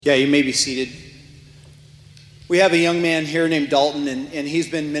Yeah, you may be seated. We have a young man here named Dalton, and he's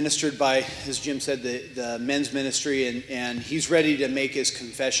been ministered by, as Jim said, the men's ministry, and he's ready to make his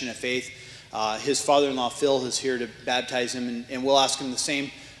confession of faith. His father-in-law, Phil, is here to baptize him, and we'll ask him the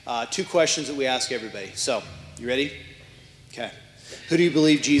same two questions that we ask everybody. So, you ready? Okay. Who do you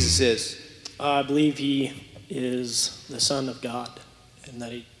believe Jesus is? I believe he is the Son of God, and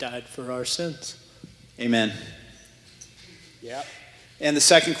that he died for our sins. Amen. Yeah. And the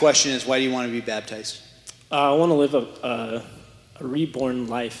second question is, why do you want to be baptized? I want to live a reborn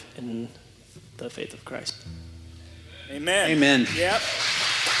life in the faith of Christ. Amen. Amen. Yep.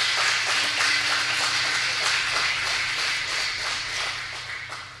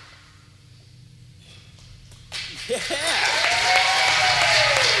 Yeah.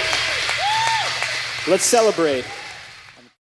 Let's celebrate.